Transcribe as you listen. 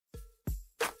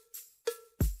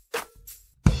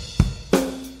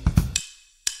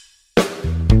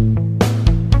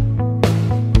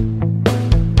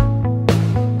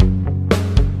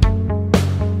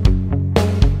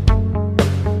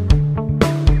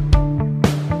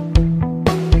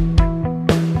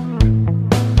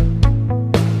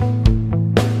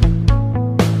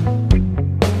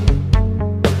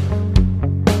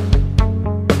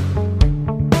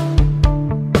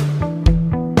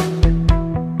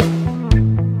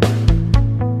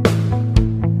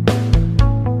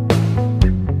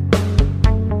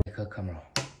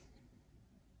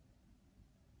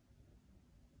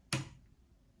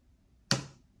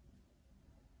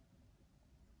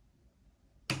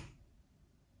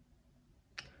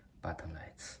button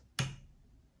lights.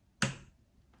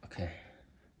 Okay.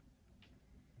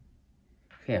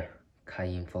 Here, car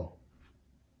info.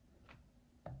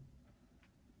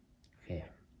 Here.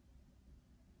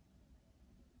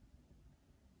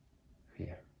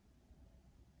 Here.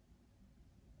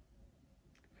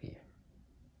 Here.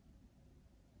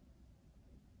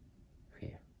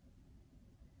 Here.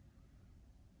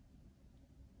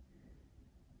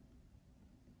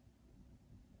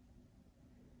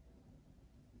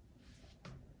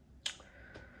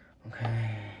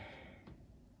 Okay.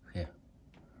 Here.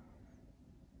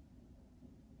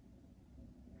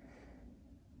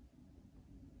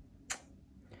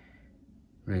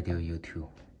 Radio U2.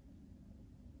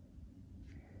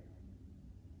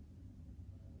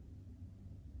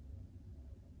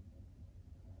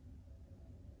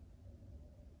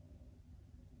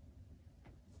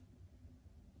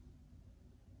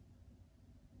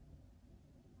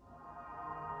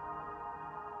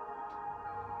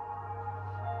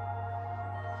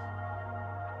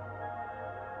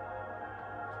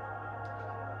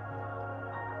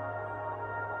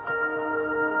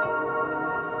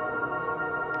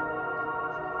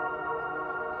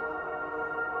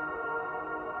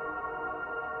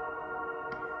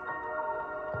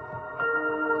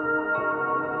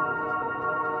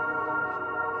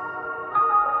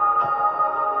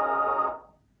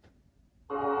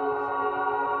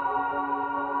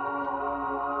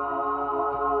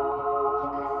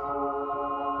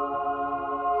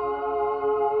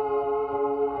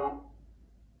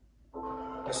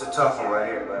 It's a tough one right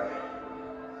here, man.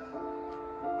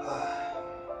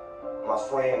 My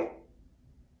friend.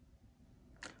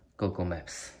 Google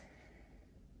Maps.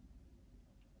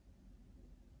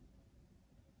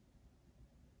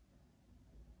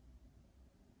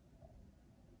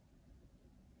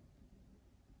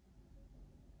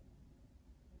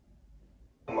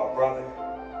 My brother,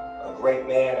 a great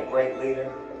man, a great leader,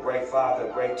 a great father,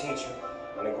 a great teacher,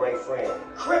 and a great friend.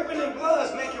 Crippin' and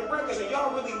Bloods making records, and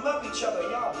y'all really love each other.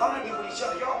 Y'all bonding with each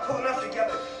other. Y'all pulling up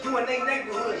together. You in their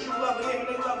neighborhoods. You loving them,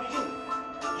 and they loving you.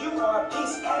 You are a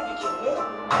peace advocate, man.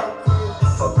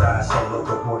 For God so loved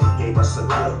the world, He gave us a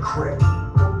good crib.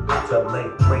 The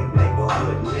late great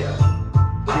neighborhood near.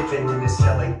 Living in this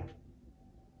LA.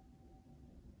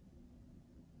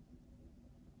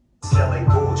 Selling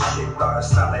bullshit, thought a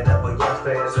solid ever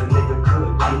youngster as a nigga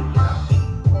could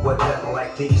get. What nothing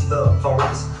like these thug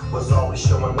phones was always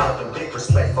showing love and big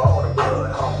respect for all the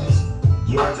blood homies.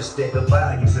 You understand the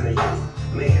values in the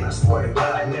youth. Man, I swear to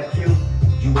God, nephew,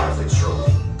 you was the truth.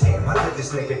 Damn, how did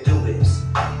this nigga do this?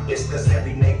 It's cause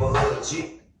every neighborhood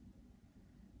G.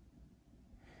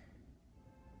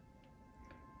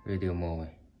 Radio movie.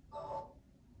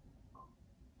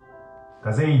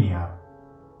 Caseinia.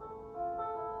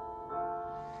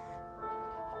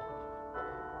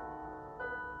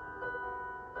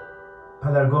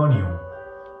 Pelargonium.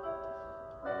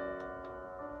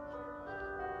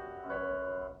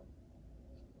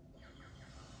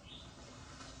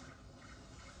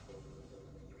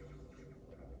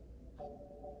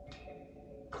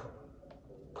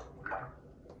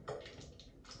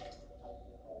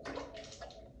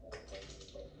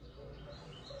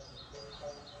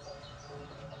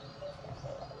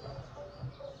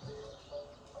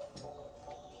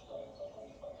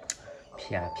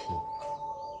 PRP.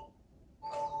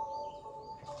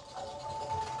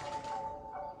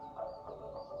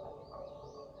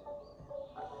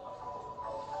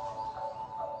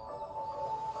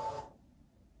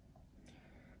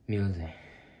 Music.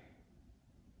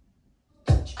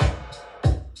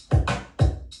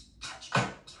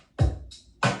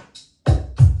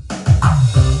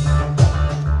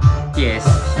 Yes.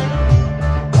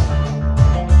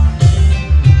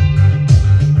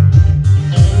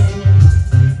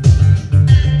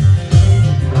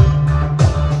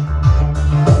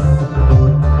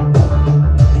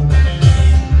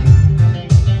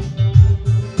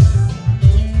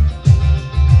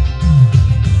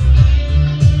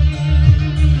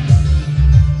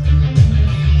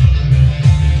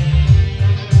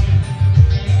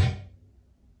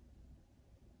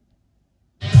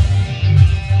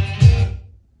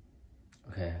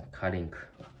 Carlink.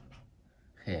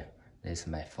 Here, this is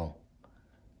my phone.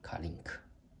 Carlink.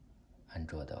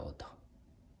 Android Auto.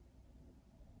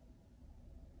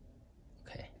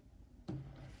 Okay.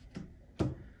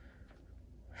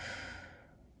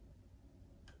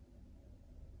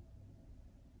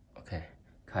 Okay,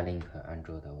 Carlink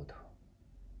Android Auto.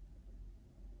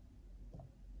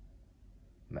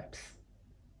 Maps.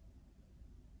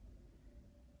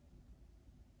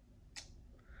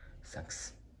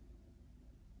 Thanks.